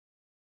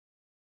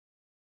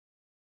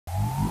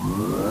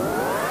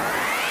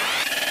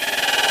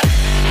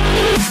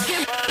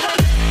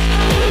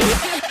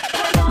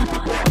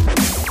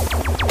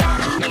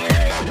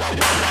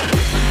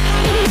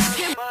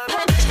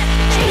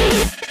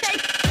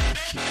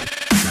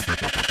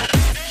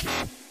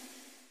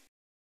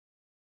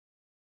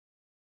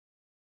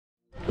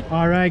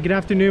All right, good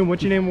afternoon.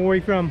 What's your name and where are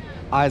you from?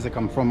 Isaac,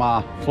 I'm from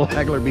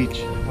Flagler Beach.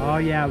 Oh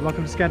yeah,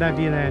 welcome to Skydive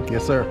DeLand.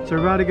 Yes, sir. So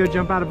we're about to go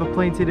jump out of a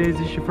plane today. Is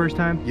this your first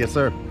time? Yes,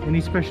 sir.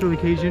 Any special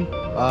occasion?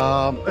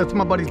 It's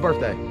my buddy's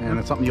birthday, and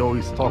it's something you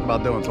always talk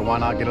about doing, so why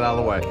not get it out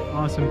of the way?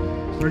 Awesome.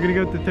 We're gonna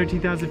go to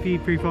 13,000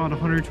 feet, free fall at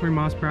 120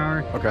 miles per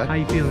hour. Okay. How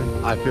you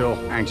feeling? I feel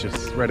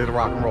anxious, ready to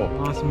rock and roll.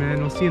 Awesome, man.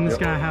 We'll see you in the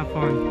sky. Have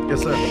fun.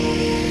 Yes,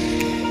 sir.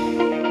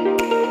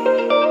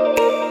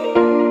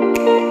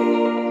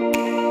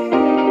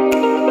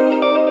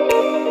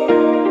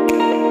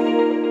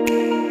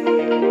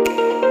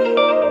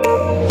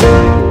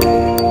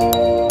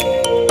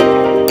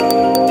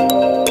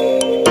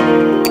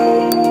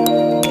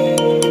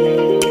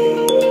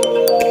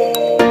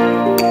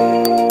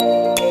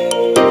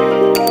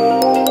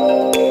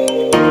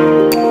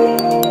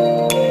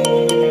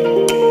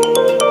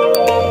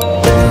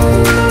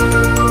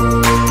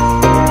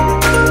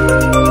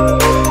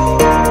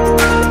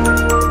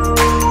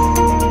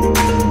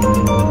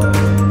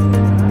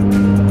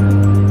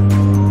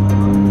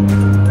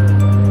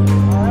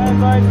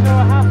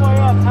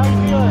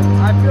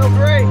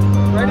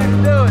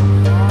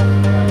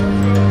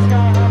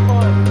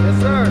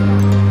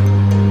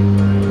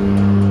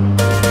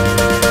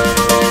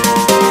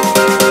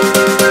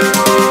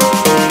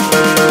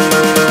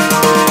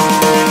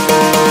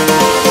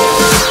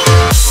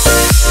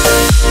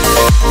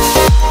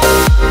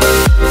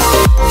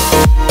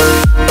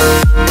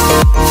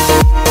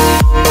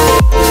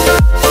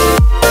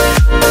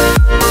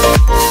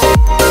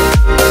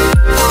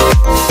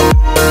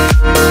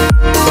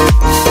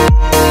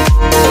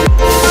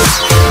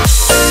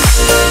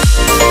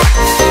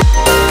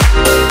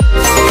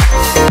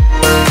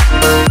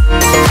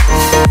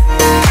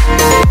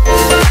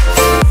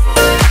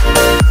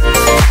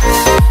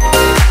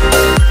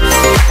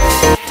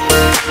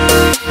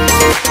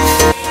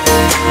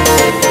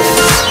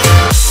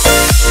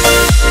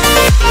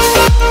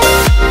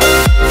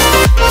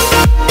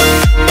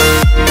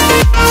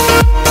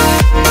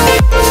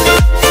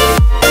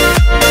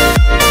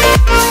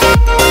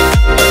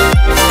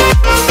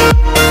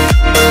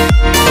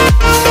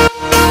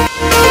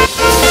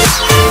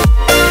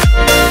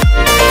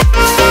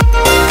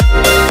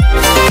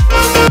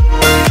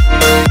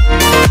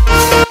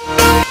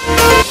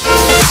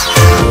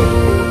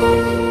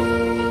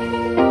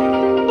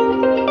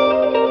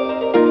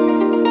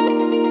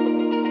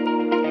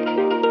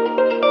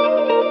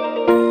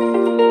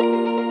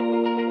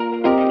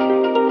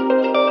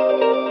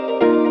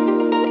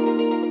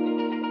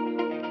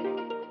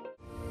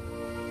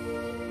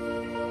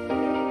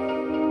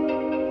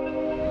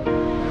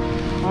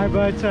 All right,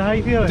 bud. So how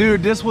you feeling?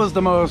 Dude, this was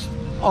the most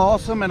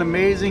awesome and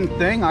amazing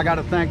thing. I got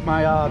to thank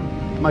my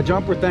my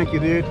jumper. Thank you,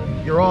 dude.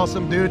 You're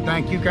awesome, dude.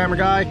 Thank you, camera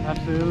guy.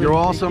 Absolutely. You're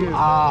awesome. You.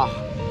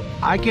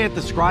 I can't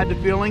describe the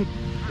feeling.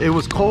 It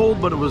was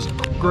cold, but it was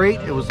great.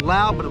 It was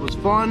loud, but it was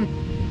fun.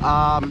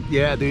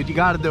 Yeah, dude, you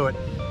got to do it.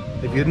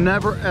 If you've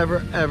never, ever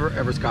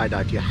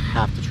skydived, you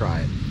have to try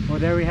it. Well,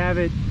 there we have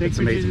it. Thanks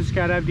for choosing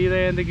Skydive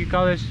DeLand. Thank you,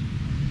 callers.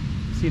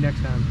 See you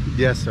next time.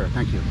 Yes, sir.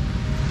 Thank you.